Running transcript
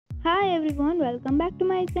Hi everyone, welcome back to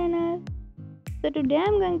my channel. So today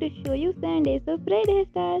I'm going to show you 7 days of braid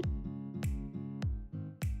hairstyles.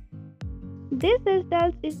 This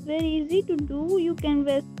hairstyles is very easy to do. You can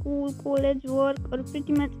wear school, college, work or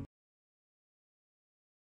pretty much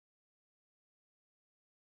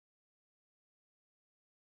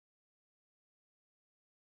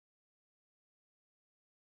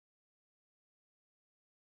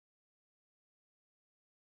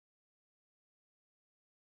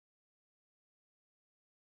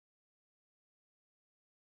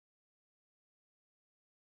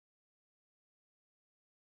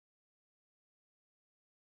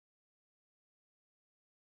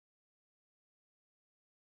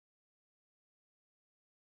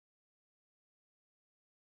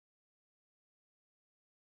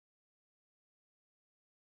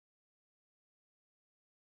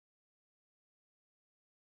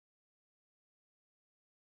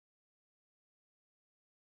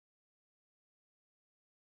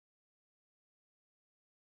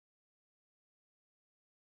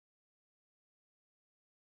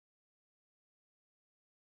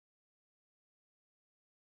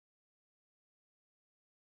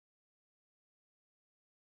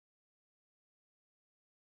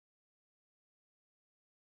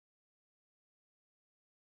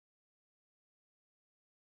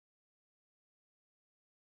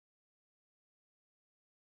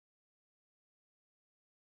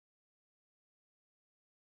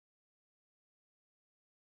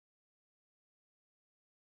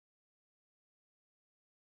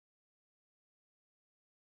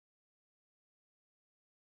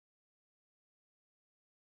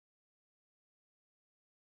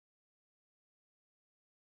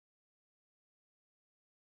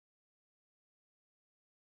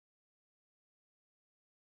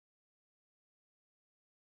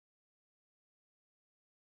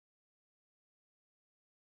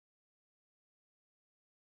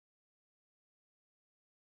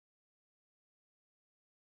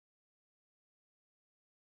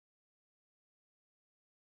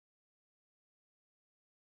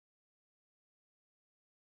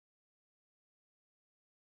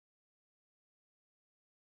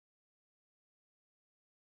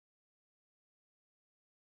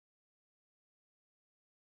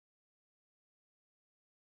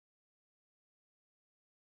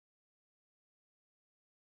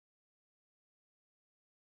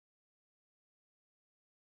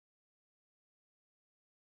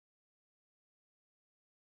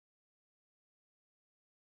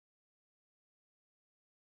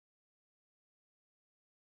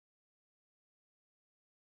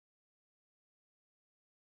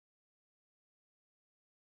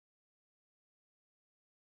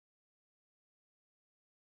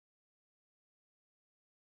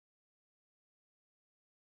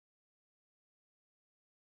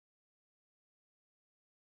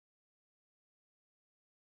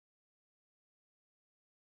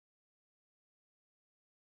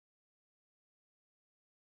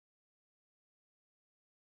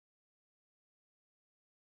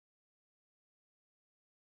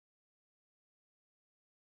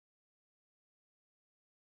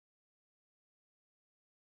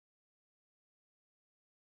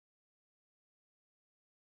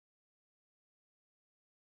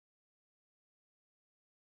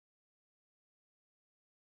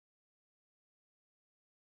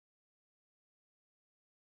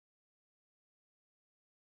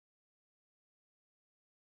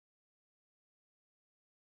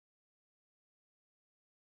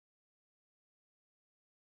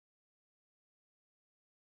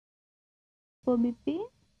for BP.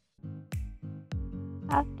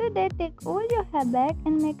 After that, take all your hair back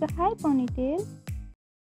and make a high ponytail.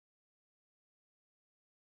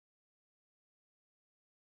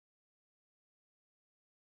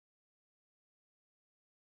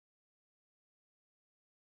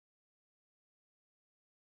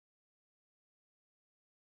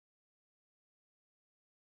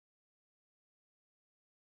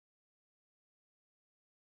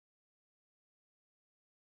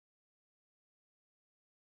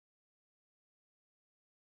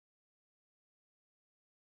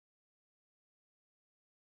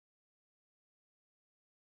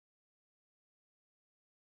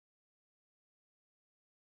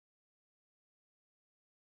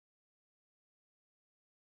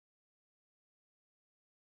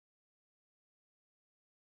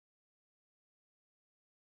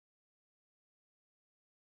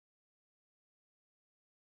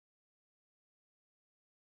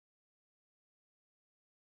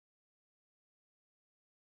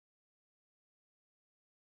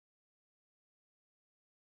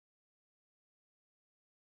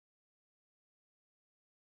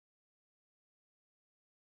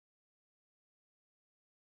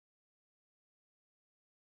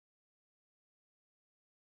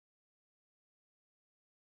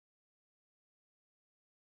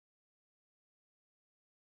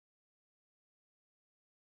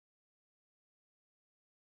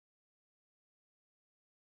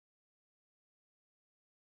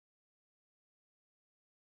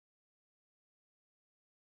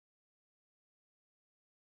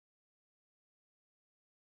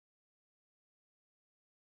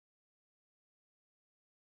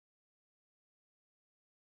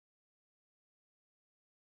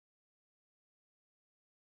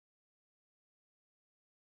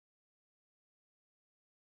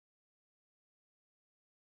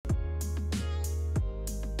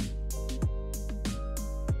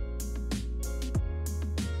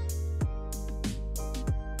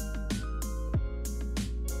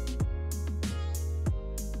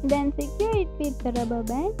 Then secure it with the rubber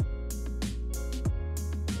band.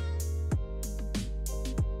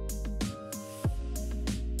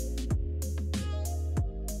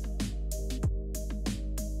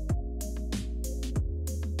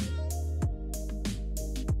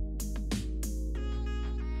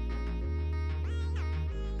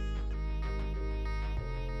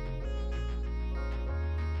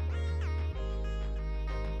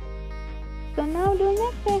 So now do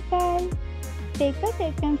next hairstyle. Take a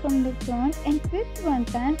section from the front and twist one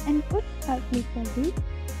time and put a clip like this.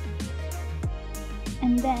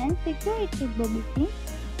 And then secure it with bobby pin.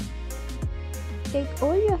 Take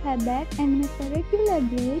all your hair back and make a regular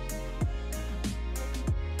braid.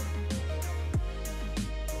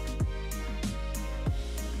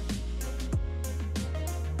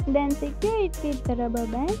 Then secure it with the rubber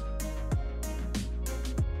band.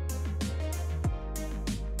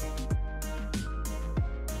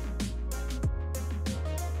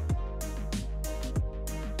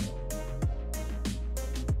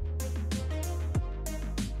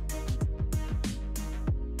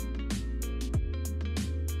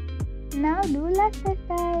 Now do last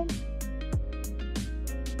hairstyle.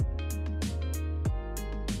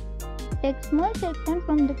 Take small section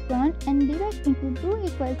from the front and divide into two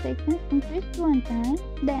equal sections and twist one time.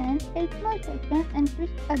 Then take small section and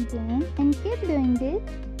twist again and keep doing this.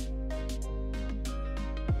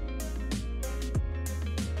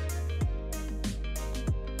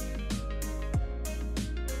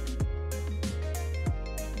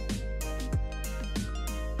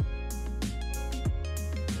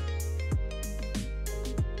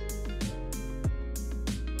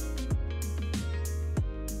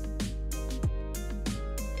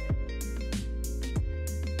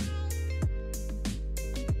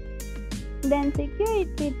 Then secure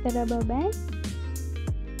it with the rubber band.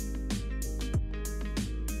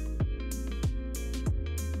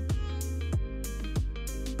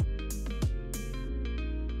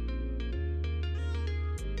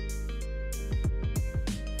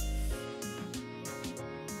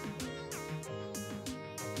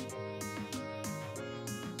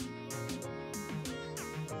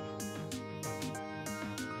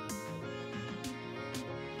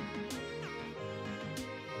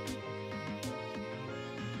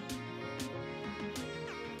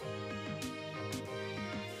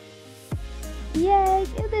 Yay!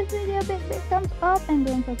 Give this video a big thumbs up and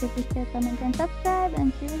don't forget to share, comment and subscribe,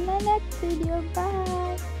 and see you in my next video.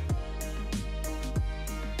 Bye!